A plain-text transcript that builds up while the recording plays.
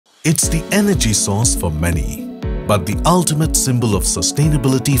It's the energy source for many, but the ultimate symbol of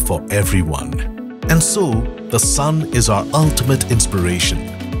sustainability for everyone. And so, the sun is our ultimate inspiration.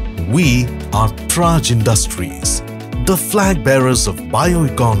 We are Praj Industries, the flag bearers of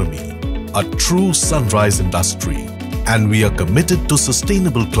bioeconomy, a true sunrise industry, and we are committed to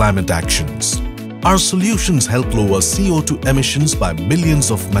sustainable climate actions. Our solutions help lower CO2 emissions by millions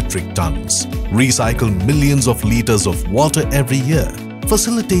of metric tons, recycle millions of liters of water every year,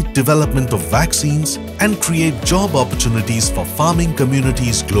 facilitate development of vaccines, and create job opportunities for farming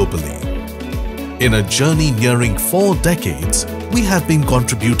communities globally. In a journey nearing 4 decades, we have been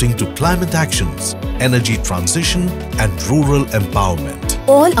contributing to climate actions, energy transition, and rural empowerment.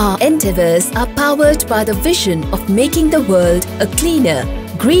 All our endeavors are powered by the vision of making the world a cleaner,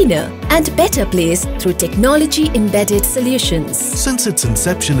 greener, and better place through technology-embedded solutions. Since its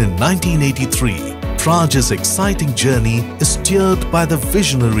inception in 1983, Praj's exciting journey is steered by the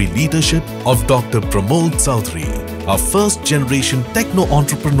visionary leadership of Dr. Pramod Chaudhary, a first-generation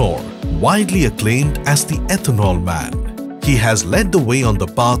techno-entrepreneur, widely acclaimed as the ethanol man. He has led the way on the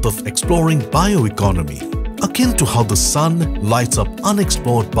path of exploring bioeconomy, akin to how the sun lights up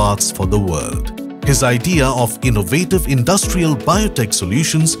unexplored paths for the world. His idea of innovative industrial biotech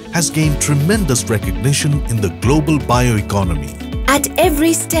solutions has gained tremendous recognition in the global bioeconomy. At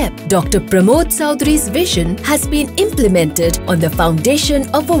every step, Dr. Pramod Chaudhary's vision has been implemented on the foundation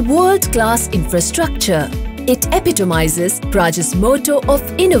of a world-class infrastructure. It epitomizes Praj's motto of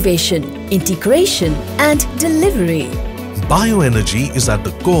innovation, integration, and delivery. Bioenergy is at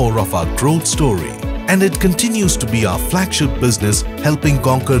the core of our growth story, and it continues to be our flagship business, helping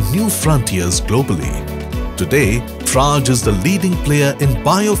conquer new frontiers globally. Today, Praj is the leading player in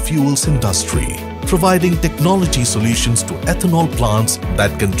biofuels industry, providing technology solutions to ethanol plants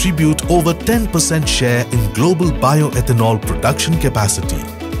that contribute over 10% share in global bioethanol production capacity.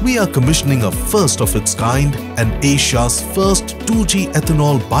 We are commissioning a first of its kind and Asia's first 2G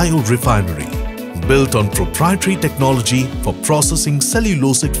ethanol biorefinery, built on proprietary technology for processing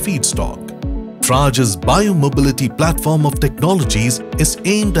cellulosic feedstock. Praj's Bio-Mobility platform of technologies is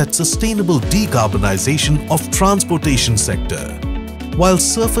aimed at sustainable decarbonization of transportation sector. While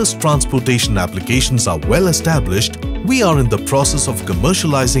surface transportation applications are well established, we are in the process of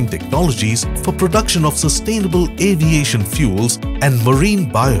commercializing technologies for production of sustainable aviation fuels and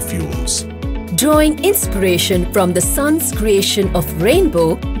marine biofuels. Drawing inspiration from the sun's creation of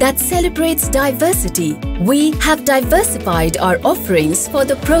rainbow that celebrates diversity, we have diversified our offerings for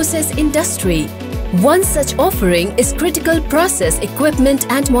the process industry. One such offering is critical process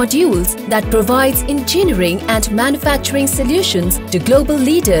equipment and modules that provides engineering and manufacturing solutions to global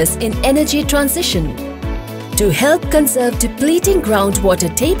leaders in energy transition. To help conserve depleting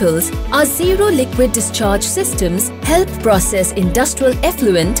groundwater tables, our zero liquid discharge systems help process industrial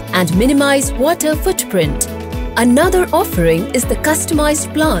effluent and minimize water footprint. Another offering is the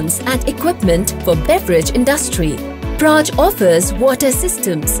customized plants and equipment for beverage industry. Praj offers water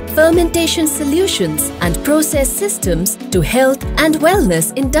systems, fermentation solutions, and process systems to health and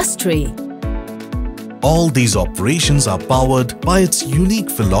wellness industry. All these operations are powered by its unique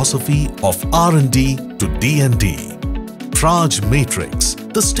philosophy of R&D to D&D. Praj Matrix,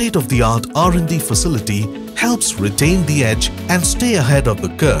 the state-of-the-art R&D facility, helps retain the edge and stay ahead of the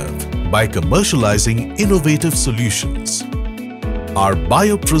curve by commercializing innovative solutions. Our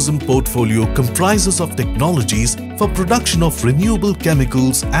Bio-Prism portfolio comprises of technologies for production of renewable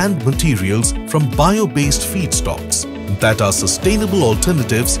chemicals and materials from bio-based feedstocks that are sustainable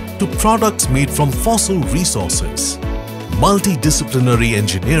alternatives to products made from fossil resources. Multidisciplinary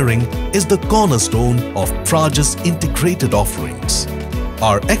engineering is the cornerstone of Praj's integrated offerings.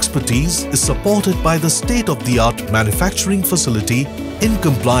 Our expertise is supported by the state-of-the-art manufacturing facility in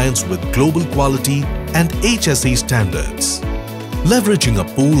compliance with global quality and HSE standards. Leveraging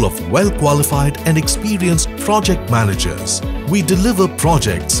a pool of well-qualified and experienced project managers, we deliver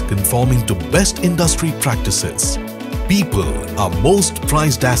projects conforming to best industry practices. People are most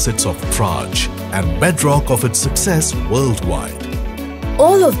prized assets of Praj and bedrock of its success worldwide.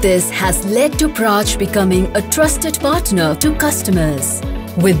 All of this has led to Praj becoming a trusted partner to customers.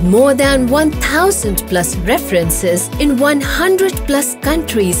 With more than 1,000 plus references in 100 plus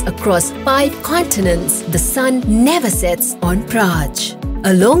countries across 5 continents, the sun never sets on Praj.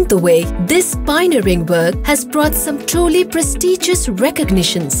 Along the way, this pioneering work has brought some truly prestigious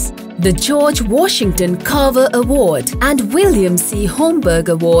recognitions. The George Washington Carver Award and William C. Holmberg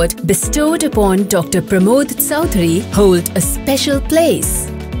Award bestowed upon Dr. Pramod Chaudhary hold a special place.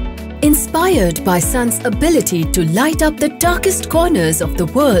 Inspired by sun's ability to light up the darkest corners of the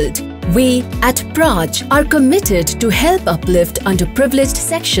world, We at Praj are committed to help uplift underprivileged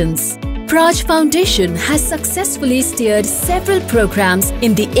sections. Praj Foundation has successfully steered several programs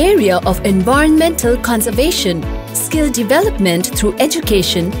in the area of environmental conservation, skill development through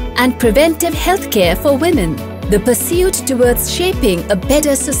education and preventive healthcare for women. The pursuit towards shaping a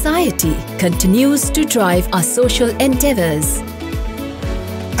better society continues to drive our social endeavors.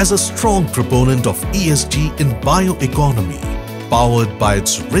 As a strong proponent of ESG in bioeconomy, powered by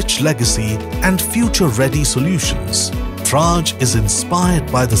its rich legacy and future-ready solutions, Praj is inspired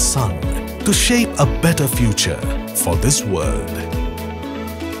by the sun to shape a better future for this world.